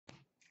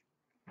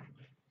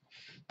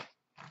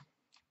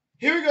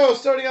Here we go,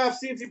 starting off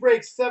CNC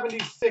break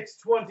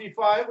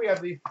 7625. We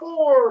have the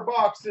 4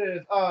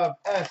 boxes of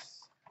SPA.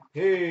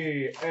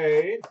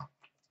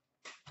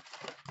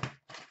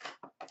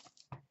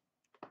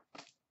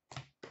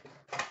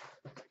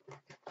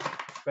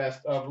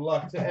 Best of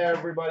luck to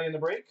everybody in the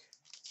break.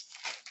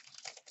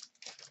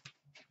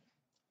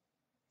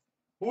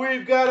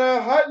 We've got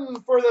a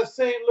Hutton for the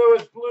St.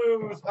 Louis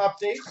Blues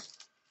update.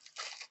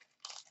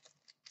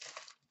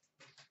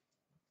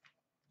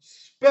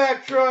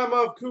 Spectrum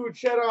of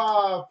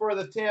CloutsnChara for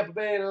the Tampa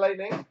Bay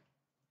Lightning.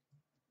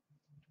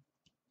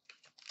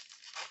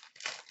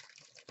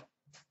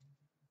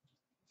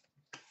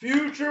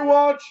 Future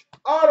Watch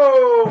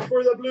Auto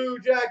for the Blue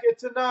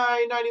Jackets to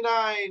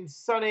 $9.99.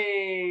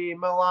 Sonny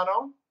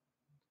Milano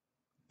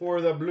for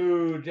the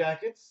Blue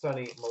Jackets.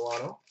 Sonny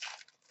Milano.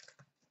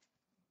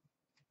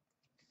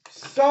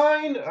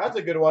 Sign, that's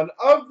a good one,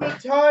 of the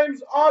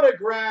Times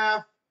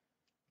autograph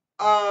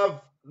of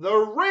the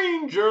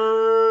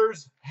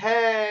Rangers,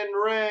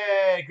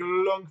 Henrik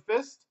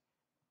Lundqvist.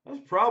 That's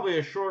probably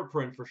a short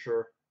print for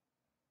sure.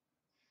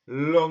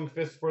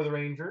 Lundqvist for the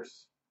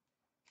Rangers.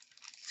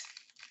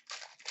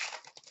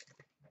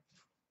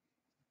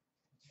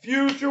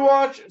 Future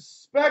Watch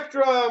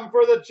Spectrum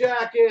for the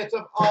Jackets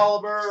of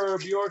Oliver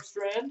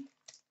Bjorkstrand.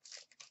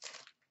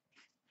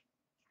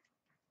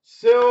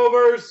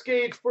 Silver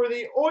Skates for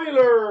the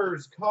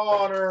Oilers,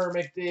 Connor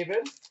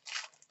McDavid.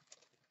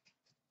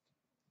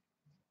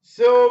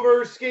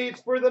 Silver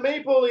Skates for the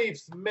Maple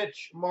Leafs,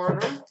 Mitch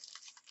Marner.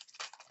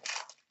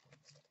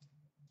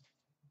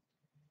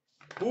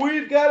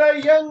 We've got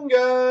a Young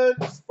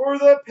Guns for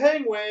the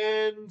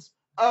Penguins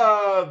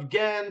of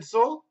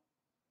Gensel.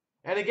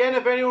 And again,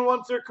 if anyone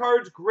wants their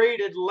cards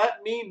graded,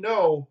 let me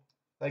know.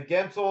 That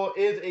Gensel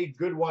is a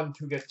good one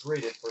to get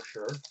graded for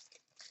sure.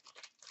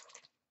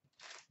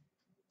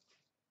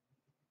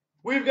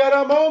 We've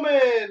got a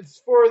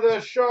Moments for the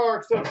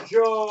Sharks of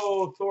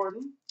Joe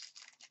Thornton.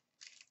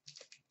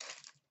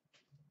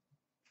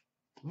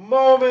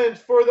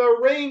 Moments for the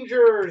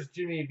Rangers,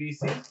 Jimmy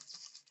Vesey.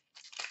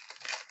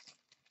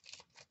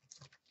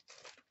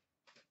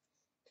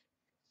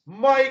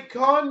 Mike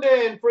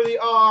Condon for the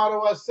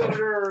Ottawa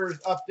Senators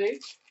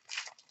update.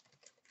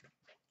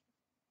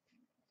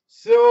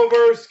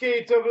 Silver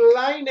Skates of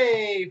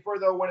Laine for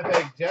the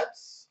Winnipeg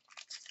Jets.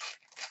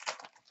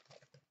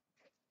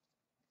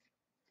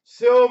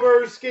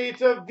 Silver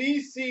Skates of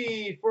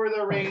VC for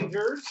the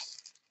Rangers.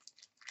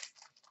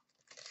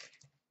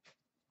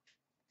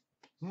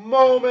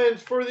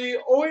 Moments for the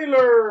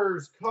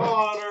Oilers,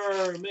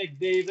 Connor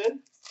McDavid.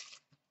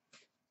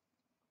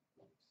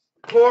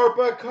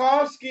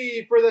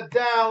 Korpikoski for the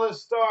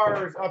Dallas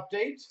Stars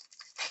update.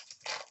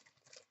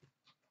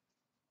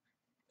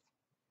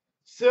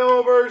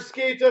 Silver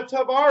Skates of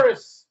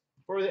Tavares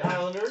for the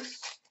Islanders.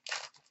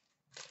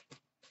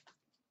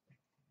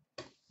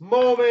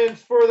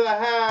 Moments for the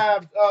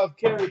Habs of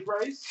Carey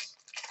Price.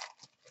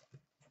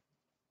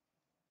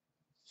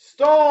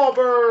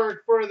 Stallberg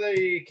for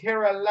the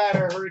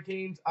Carolina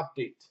Hurricanes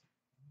update.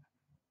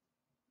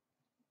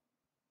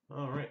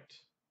 All right.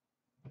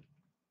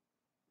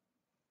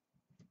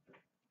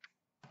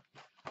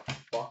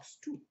 Box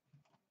 2.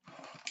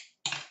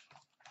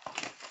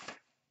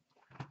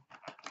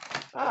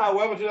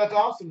 Well, that's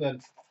awesome then.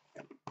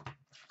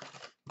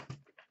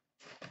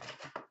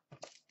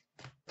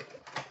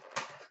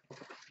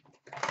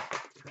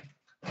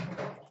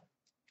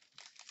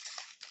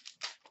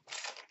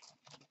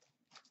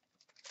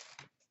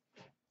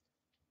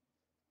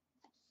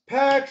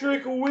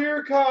 Patrick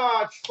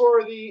Weirkoch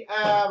for the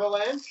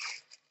Avalanche.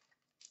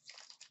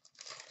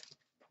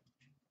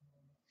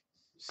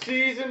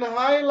 Season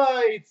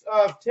highlights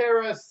of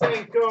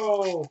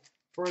Tarasenko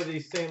for the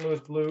St. Louis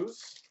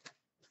Blues.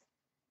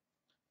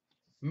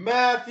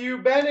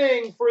 Matthew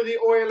Benning for the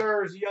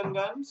Oilers Young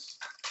Guns.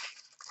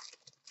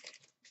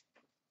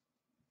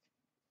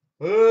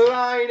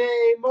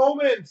 Laine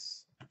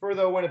Moments for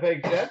the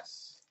Winnipeg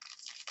Jets.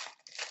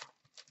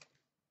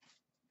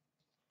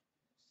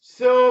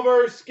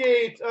 Silver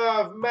Skate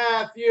of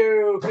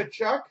Matthew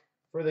Tkachuk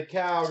for the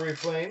Calgary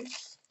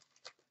Flames.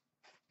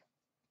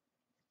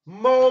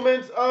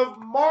 Moments of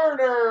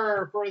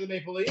Marner for the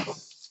Maple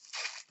Leafs.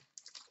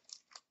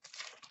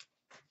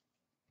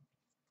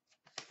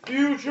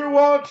 Future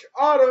Watch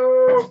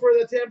Auto for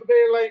the Tampa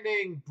Bay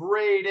Lightning,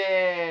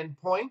 Braden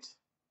Point.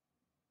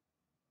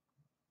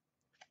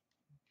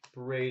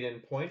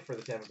 Braden Point for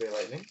the Tampa Bay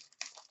Lightning.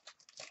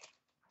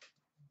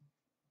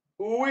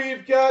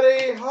 We've got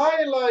a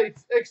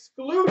Highlights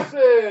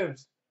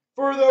Exclusives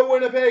for the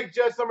Winnipeg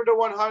Jets, number to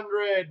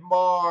 100,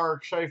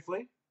 Mark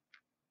Scheifele.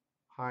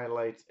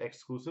 Highlights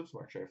Exclusives,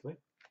 Mark Scheifele.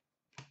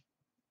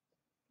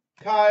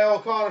 Kyle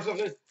Connor.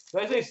 Did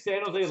I say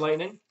San Jose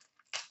Lightning?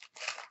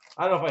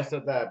 I don't know if I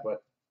said that,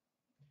 but.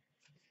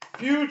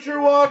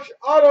 Future Watch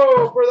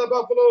Auto for the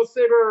Buffalo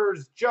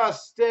Sabres,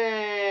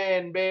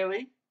 Justin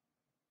Bailey.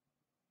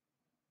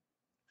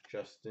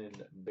 Justin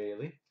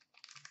Bailey.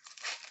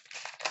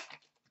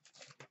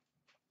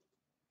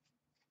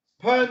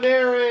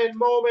 Panarin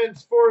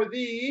Moments for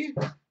the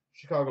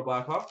Chicago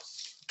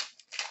Blackhawks.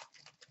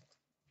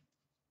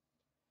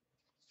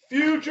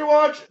 Future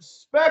Watch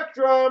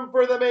Spectrum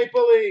for the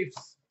Maple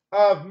Leafs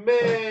of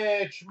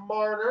Mitch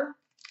Marner.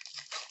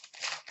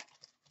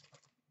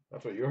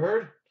 That's what you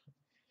heard.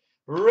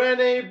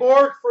 Rene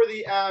Bourque for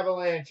the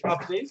Avalanche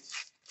update.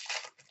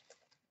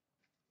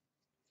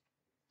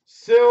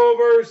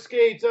 Silver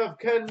Skate of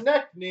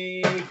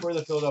Konechny for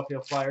the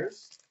Philadelphia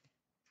Flyers.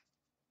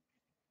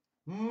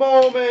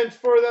 Moment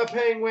for the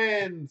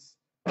Penguins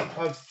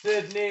of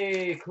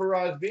Sidney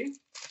Crosby.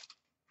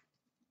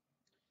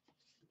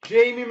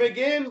 Jamie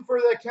McGinn for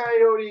the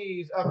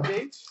Coyotes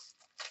update.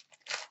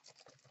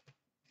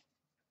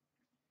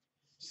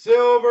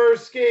 Silver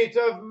Skate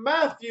of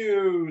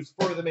Matthews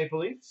for the Maple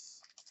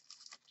Leafs.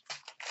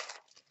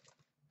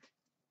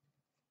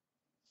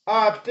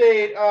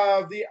 Update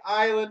of the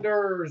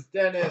Islanders,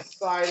 Dennis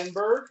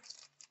Seidenberg.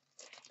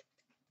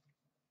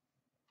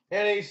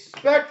 And a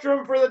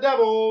Spectrum for the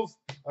Devils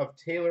of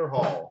Taylor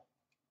Hall.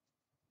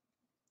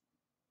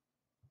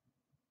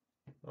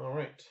 All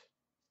right.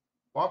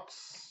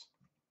 Box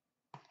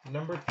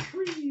number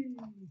 3.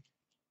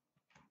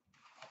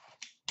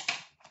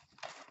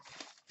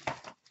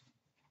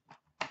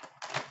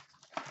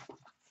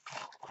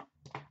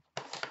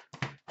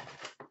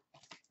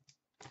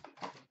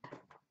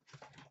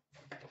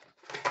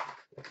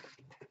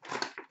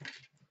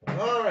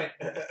 All right.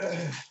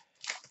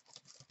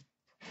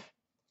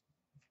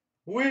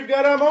 We've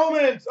got a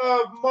moment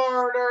of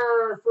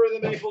Marner for the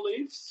Maple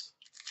Leafs.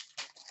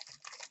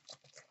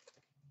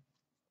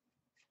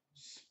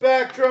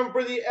 Spectrum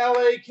for the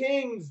LA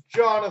Kings,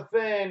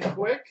 Jonathan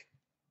Quick.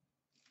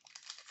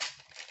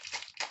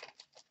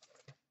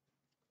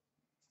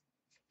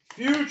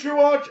 Future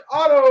Watch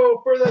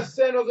Auto for the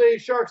San Jose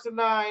Sharks of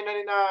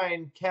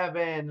 $9.99,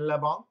 Kevin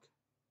LeBlanc.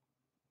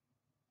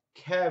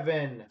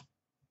 Kevin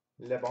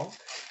LeBlanc.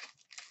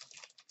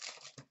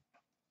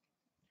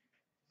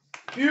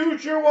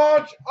 Future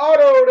Watch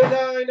Auto to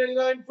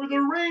 $9.99 for the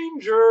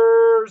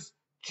Rangers,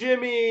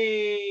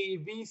 Jimmy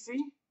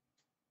Vesey.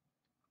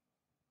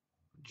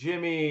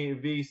 Jimmy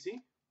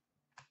Vesey.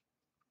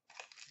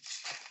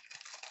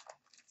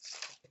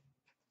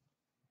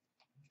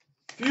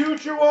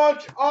 Future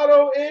Watch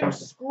Auto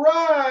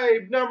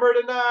Inscribed number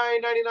to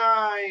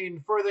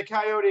 $9.99 for the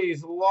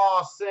Coyotes,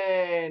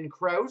 Lawson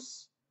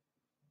Krause.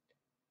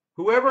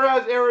 Whoever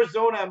has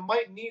Arizona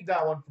might need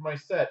that one for my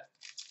set.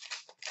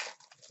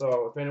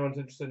 So if anyone's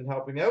interested in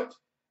helping out.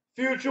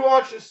 Future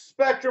Watch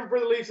Spectrum for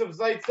the Leafs of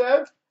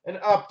Zaitsev. An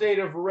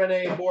update of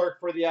Rene Bourque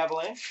for the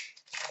Avalanche.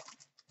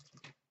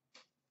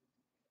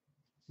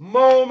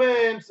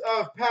 Moments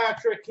of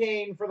Patrick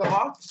Kane for the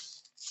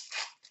Hawks.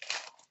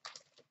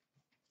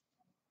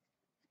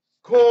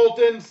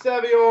 Colton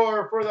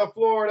Sevior for the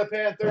Florida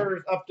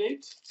Panthers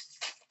update.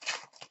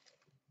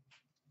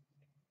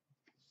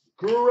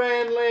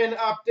 Granlund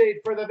update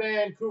for the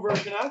Vancouver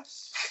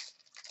Canucks.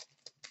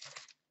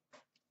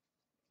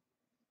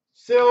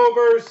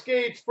 Silver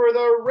Skates for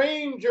the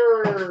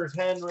Rangers,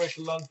 Henrik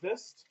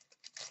Lundqvist.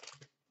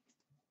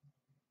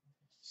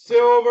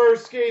 Silver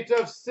Skates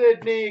of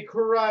Sidney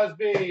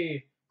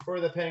Crosby for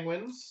the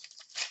Penguins.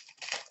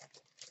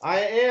 I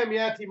am,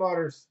 Team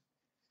Otters.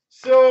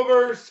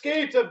 Silver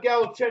Skates of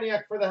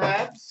Galchenyuk for the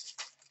Habs.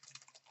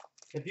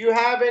 If you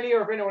have any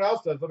or if anyone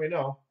else does, let me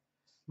know.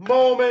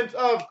 Moment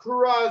of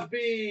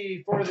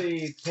Crosby for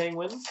the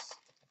Penguins.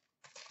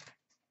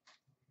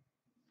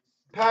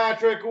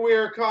 Patrick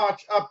Weirkoch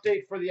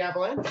update for the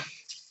Avalanche.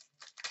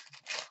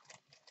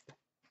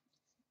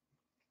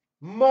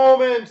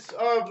 Moments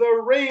of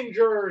the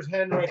Rangers,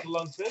 Henrik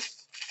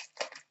Lundqvist.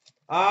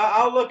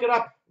 I'll look it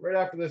up right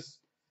after this.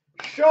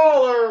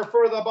 Schaller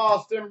for the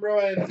Boston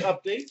Bruins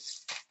update.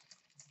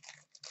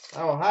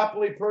 I will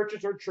happily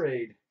purchase or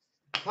trade.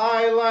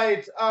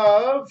 Highlights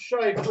of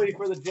Scheifele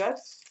for the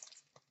Jets.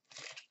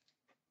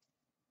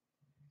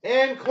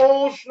 And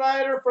Cole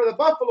Schneider for the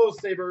Buffalo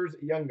Sabres,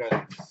 Young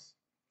Guns.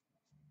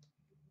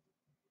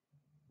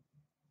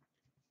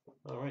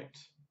 All right.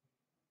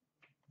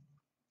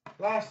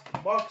 Last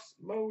box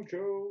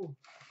mojo.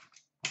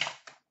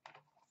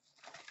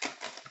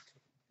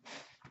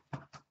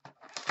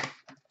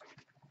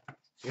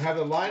 You have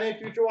the Line A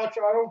Future Watch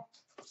Auto.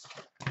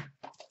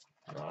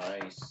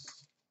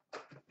 Nice.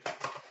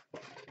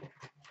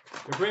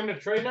 You're bringing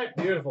the trade night?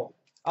 Beautiful.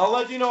 I'll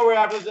let you know where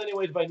after this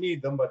anyways if I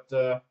need them,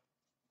 but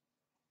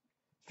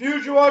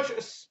Future Watch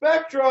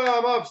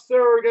Spectrum of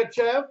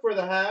Sergachev for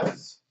the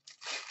Habs.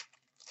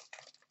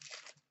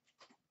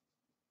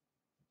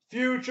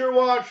 Future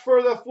Watch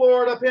for the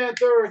Florida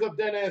Panthers of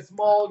Dennis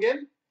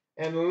Mulligan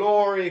and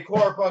Lori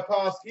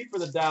Korpakowski for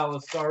the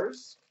Dallas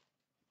Stars.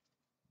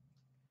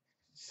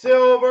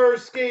 Silver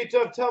Skate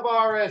of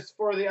Tavares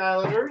for the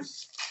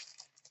Islanders.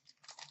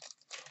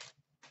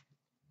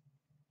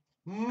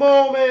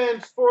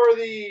 Moments for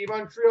the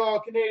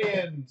Montreal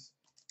Canadiens,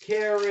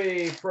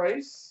 Carey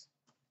Price.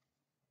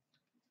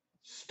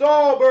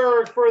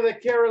 Stahlberg for the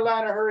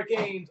Carolina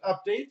Hurricanes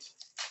update.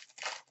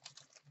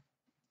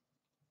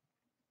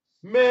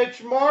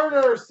 Mitch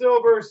Marner,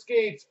 Silver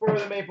Skates for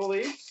the Maple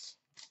Leafs.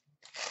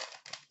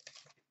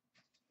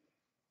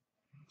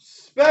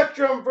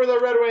 Spectrum for the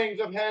Red Wings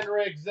of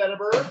Henrik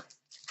Zetterberg.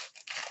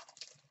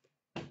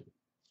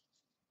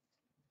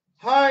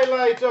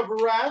 Highlight of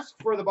Rask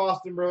for the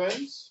Boston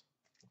Bruins.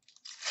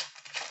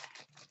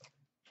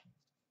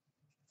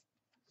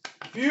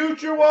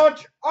 Future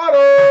Watch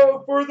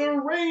Auto for the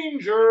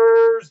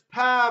Rangers,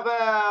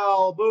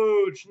 Pavel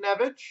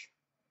Buchnevich.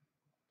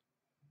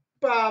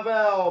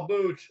 Pavel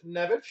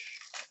Buchnevich.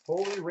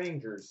 Holy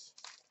Rangers.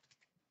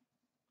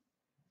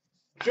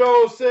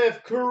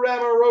 Joseph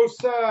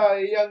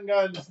Cramarosa, Young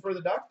Guns for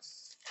the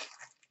Ducks.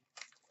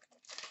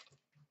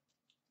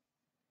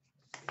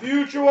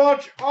 Future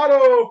Watch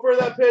Auto for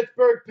the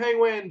Pittsburgh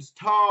Penguins,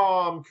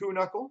 Tom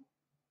Kuhnhackl.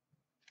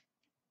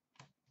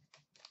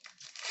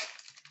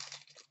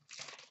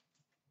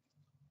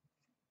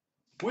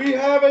 We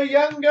have a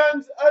Young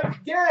Guns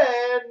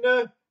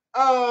again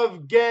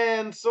of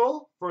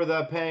Gansel for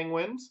the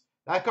Penguins.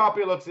 That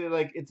copy looks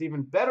like it's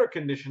even better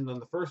condition than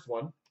the first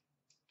one.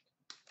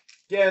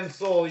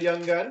 Gansel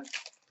Young Gun.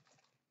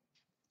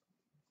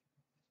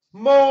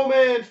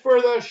 Moment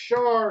for the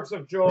Sharks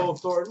of Joel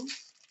Thornton.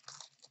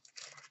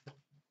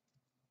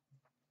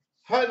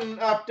 Hutton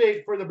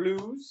update for the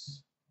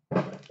Blues.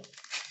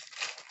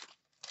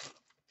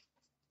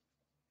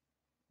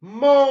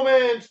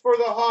 Moment for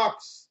the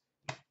Hawks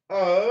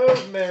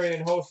of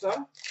Marian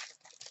Hossa.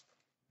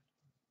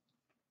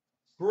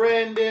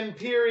 Brendan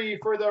Peary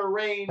for the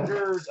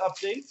Rangers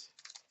update.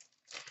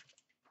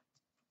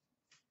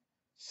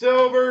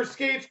 Silver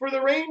skates for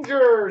the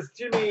Rangers,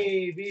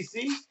 Jimmy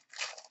VC.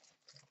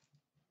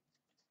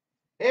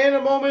 And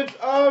a moment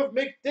of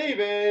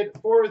McDavid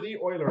for the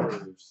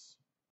Oilers.